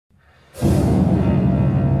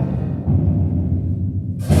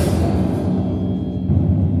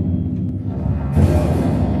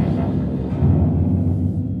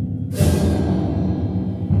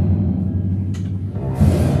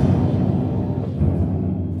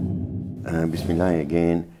Bismillah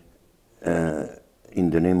again. In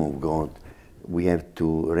the name of God, we have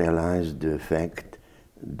to realize the fact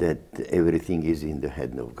that everything is in the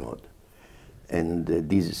hand of God. And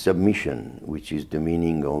this submission, which is the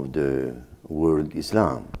meaning of the word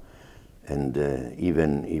Islam, and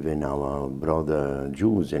even our brother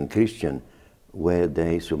Jews and Christians, where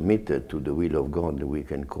they submitted to the will of God, we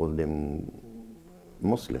can call them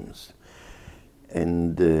Muslims.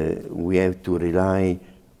 And we have to rely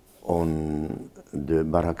on the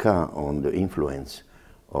barakah, on the influence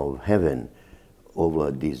of heaven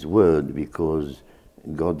over this world, because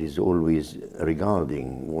God is always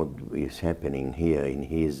regarding what is happening here in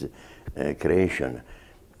His creation.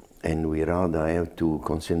 And we rather have to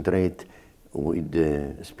concentrate with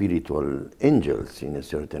the spiritual angels in a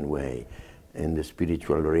certain way, and the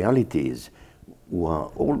spiritual realities who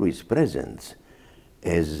are always present,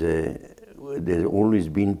 as they've always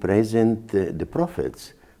been present, the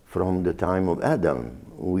prophets from the time of Adam,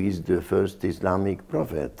 who is the first Islamic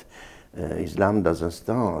prophet. Islam doesn't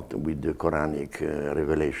start with the Quranic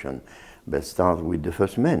revelation, but starts with the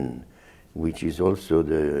first man, which is also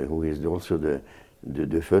the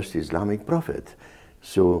first Islamic prophet.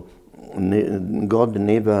 So God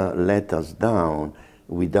never let us down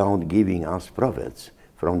without giving us prophets.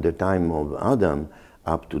 From the time of Adam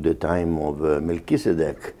up to the time of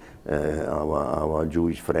Melchizedek, our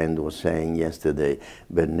Jewish friend was saying yesterday,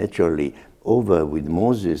 but naturally over with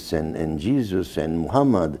Moses and Jesus and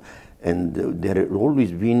Muhammad, and there has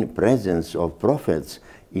always been presence of prophets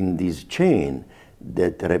in this chain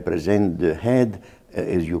that represent the head,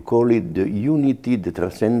 as you call it, the unity, the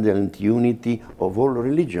transcendent unity of all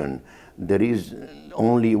religion. There is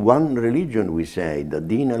only one religion, we say, the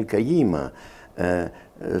Din al-Qayyimah.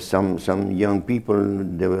 Some young people,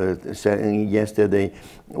 they were saying yesterday,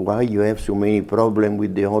 why you have so many problems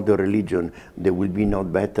with the other religion? There will be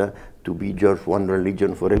not better to be just one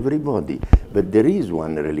religion for everybody. But there is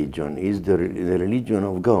one religion, is the religion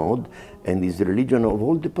of God, and is the religion of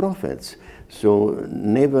all the prophets. So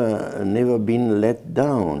never been let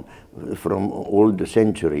down from all the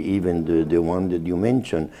century, even the one that you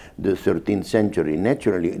mentioned, the 13th century.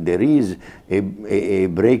 Naturally, there is a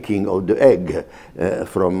breaking of the egg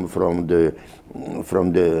from the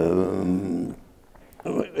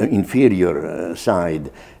inferior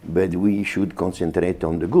side, but we should concentrate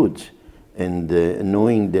on the goods, and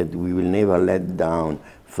knowing that we will never let down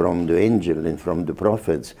from the angel and from the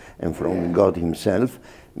prophets and from God Himself,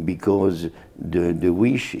 because the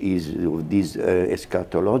wish is of this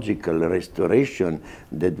eschatological restoration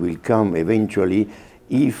that will come eventually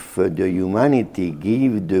if the humanity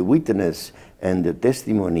give the witness and the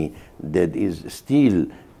testimony that is still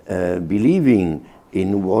believing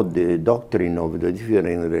in what the doctrine of the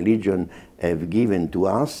different religion have given to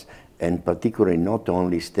us, and particularly not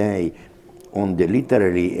only stay on the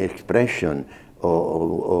literary expression of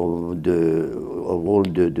all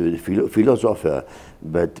the philosopher,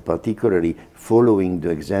 but particularly following the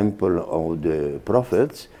example of the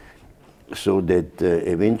prophets, so that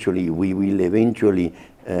eventually we will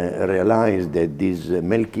realize that this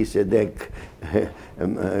Melchizedek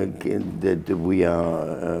that we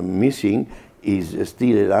are missing is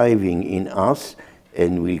still alive in us,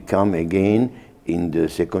 and will come again in the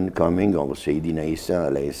second coming of Sayyidina Isa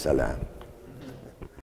alayhi salam.